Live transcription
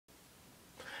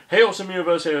Hey awesome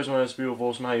universe, hey awesome beautiful,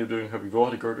 awesome, how you doing? Hope you've all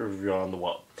had a great review on the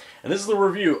world. And this is the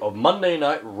review of Monday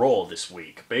Night Raw this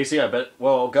week. Basically,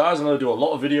 well guys, I'm going to do a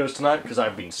lot of videos tonight because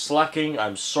I've been slacking,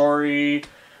 I'm sorry.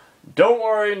 Don't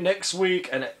worry, next week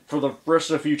and for the rest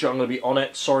of the future I'm going to be on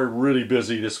it. Sorry, really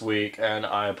busy this week and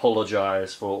I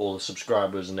apologize for all the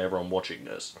subscribers and everyone watching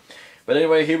this. But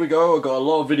anyway, here we go, I've got a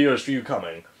lot of videos for you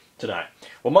coming tonight.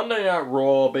 Well, Monday Night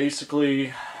Raw,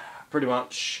 basically, pretty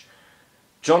much,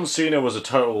 John Cena was a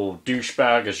total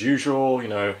douchebag as usual, you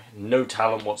know, no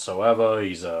talent whatsoever.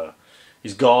 He's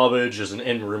garbage as an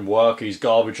in-ring worker, he's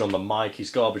garbage on the mic, he's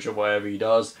garbage at whatever he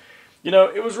does. You know,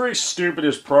 it was really stupid,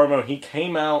 his promo. He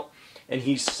came out and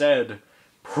he said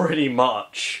pretty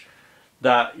much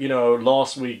that, you know,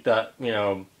 last week that, you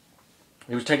know,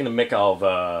 he was taking the mick out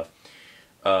of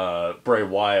Bray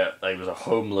Wyatt, that he was a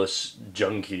homeless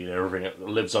junkie and everything that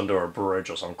lives under a bridge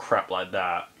or some crap like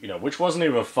that, you know, which wasn't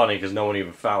even funny because no one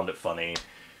even found it funny,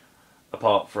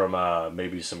 apart from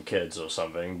maybe some kids or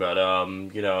something. But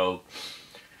you know,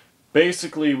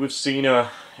 basically with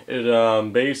Cena,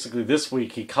 basically this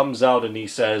week he comes out and he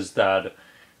says that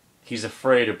he's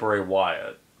afraid of Bray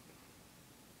Wyatt.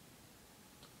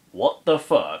 What the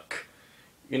fuck?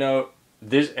 You know,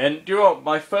 this, and you know,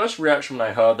 my first reaction when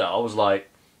I heard that, I was like,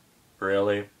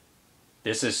 really?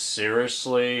 This is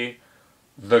seriously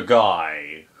the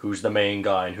guy who's the main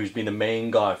guy and who's been the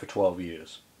main guy for 12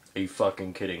 years? Are you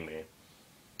fucking kidding me?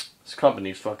 This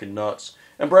company's fucking nuts.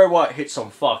 And Bray Wyatt hit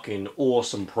some fucking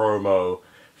awesome promo.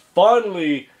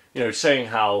 Finally, you know, saying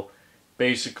how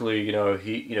basically, you know,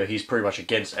 he's pretty much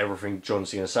against everything John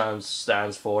Cena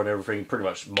stands for and everything, pretty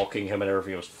much mocking him and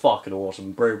everything. It was fucking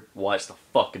awesome. Bray Wyatt's the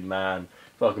fucking man.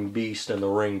 Fucking beast in the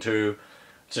ring too.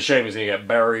 It's a shame he's going to get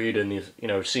buried and, you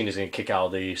know, Cena's going to kick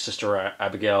out the Sister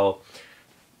Abigail.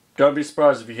 Don't be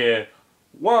surprised if you hear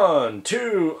 1,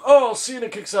 2, oh, Cena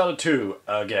kicks out of 2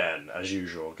 again, as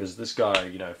usual. Because this guy,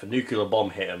 you know, if a nuclear bomb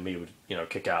hit him, he would, you know,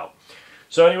 kick out.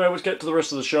 So anyway, let's get to the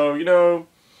rest of the show. You know,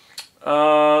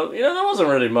 there wasn't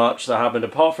really much that happened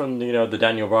apart from, you know, the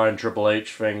Daniel Bryan Triple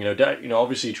H thing. You know,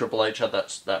 obviously Triple H had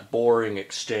that boring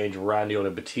exchange with Randy Orton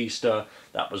and Batista.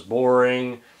 That was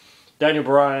boring. Daniel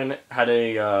Bryan had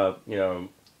a, you know,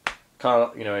 kind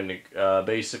of, you know,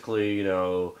 basically, you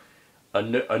know, a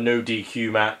no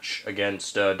DQ match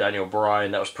against Daniel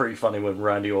Bryan. That was pretty funny when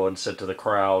Randy Orton said to the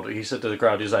crowd, he's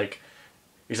like,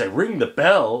 ring the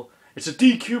bell. It's a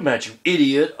DQ match, you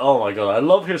idiot. Oh my god, I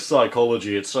love his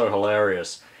psychology. It's so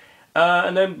hilarious.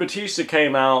 And then Batista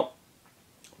came out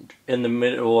in the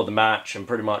middle of the match and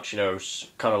pretty much, you know,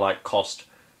 kind of like cost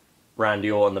Randy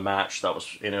Orton the match. That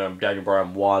was, you know, Daniel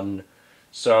Bryan won.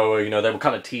 So, you know, they were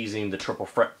kind of teasing the triple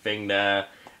threat thing there.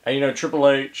 And, you know, Triple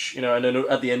H, you know, and then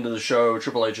at the end of the show,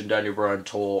 Triple H and Daniel Bryan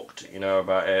talked, you know,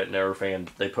 about it and everything. And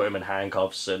they put him in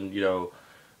handcuffs and, you know,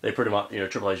 they pretty much, you know,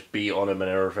 Triple H beat on him and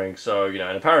everything. So, you know,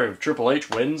 and apparently if Triple H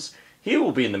wins, he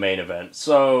will be in the main event.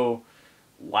 So,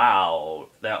 wow.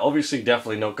 They're obviously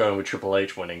definitely not going with Triple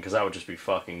H winning because that would just be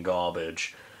fucking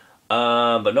garbage.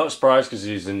 But not surprised because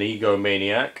he's an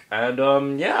egomaniac.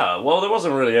 And, yeah, well, there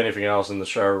wasn't really anything else in the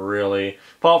show, really.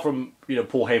 Apart from, you know,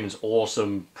 Paul Heyman's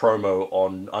awesome promo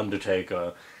on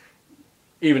Undertaker.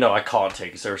 Even though I can't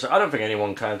take it seriously. I don't think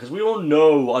anyone can, because we all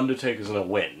know Undertaker's going to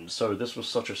win. So this was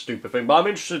such a stupid thing. But I'm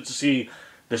interested to see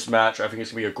this match. I think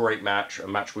it's going to be a great match. A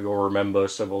match we all remember,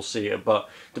 so we'll see it. But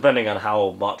depending on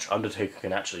how much Undertaker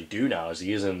can actually do now, as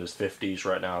he is in his 50s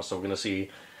right now. So we're going to see,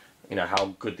 you know,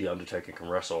 how good the Undertaker can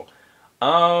wrestle.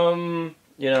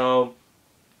 You know,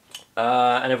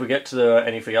 and if we get to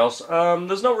anything else,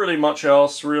 there's not really much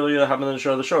else really that happened in the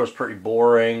show. The show was pretty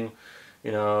boring.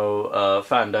 You know,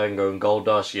 Fandango and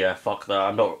Goldust, yeah, fuck that.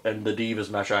 I'm not, in the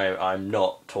Divas match, I'm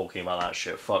not talking about that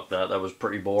shit. Fuck that. That was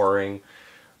pretty boring.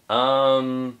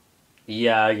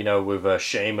 Yeah, you know, with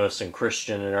Sheamus and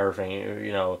Christian and everything,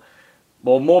 you know,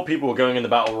 well, more people were going in the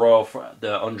Battle Royal for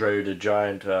the Andre the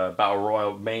Giant Battle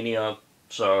Royal Mania.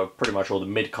 So pretty much all the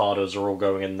mid-carders are all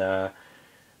going in there.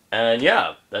 And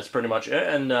yeah, that's pretty much it.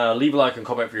 And leave a like and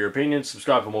comment for your opinions.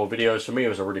 Subscribe for more videos. For me, it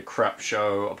was a really crap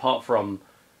show. Apart from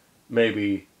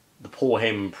maybe the Paul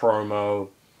Heyman promo,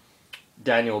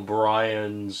 Daniel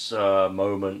Bryan's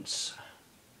moments,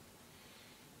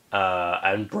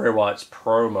 and Bray Wyatt's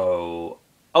promo.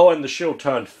 Oh, and the Shield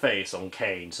turned face on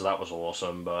Kane, so that was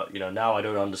awesome. But, you know, now I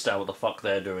don't understand what the fuck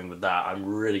they're doing with that. I'm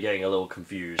really getting a little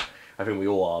confused. I think we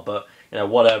all are, but, you know,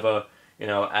 whatever, you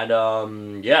know,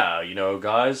 and, yeah, you know,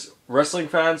 guys, wrestling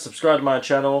fans, subscribe to my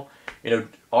channel, you know,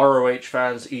 ROH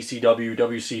fans, ECW,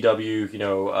 WCW, you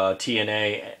know,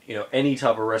 TNA, you know, any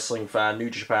type of wrestling fan, New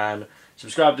Japan,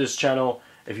 subscribe to this channel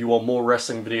if you want more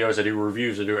wrestling videos. I do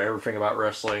reviews, I do everything about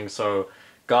wrestling, so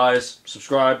guys,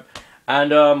 subscribe.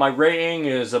 And my rating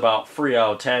is about 3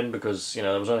 out of 10 because, you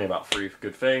know, there was only about 3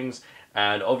 good things.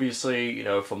 And obviously, you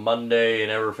know, for Monday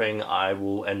and everything,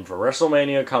 and for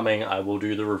WrestleMania coming, I will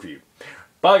do the review.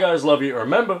 Bye guys, love you.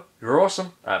 Remember, you're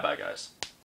awesome. Bye guys.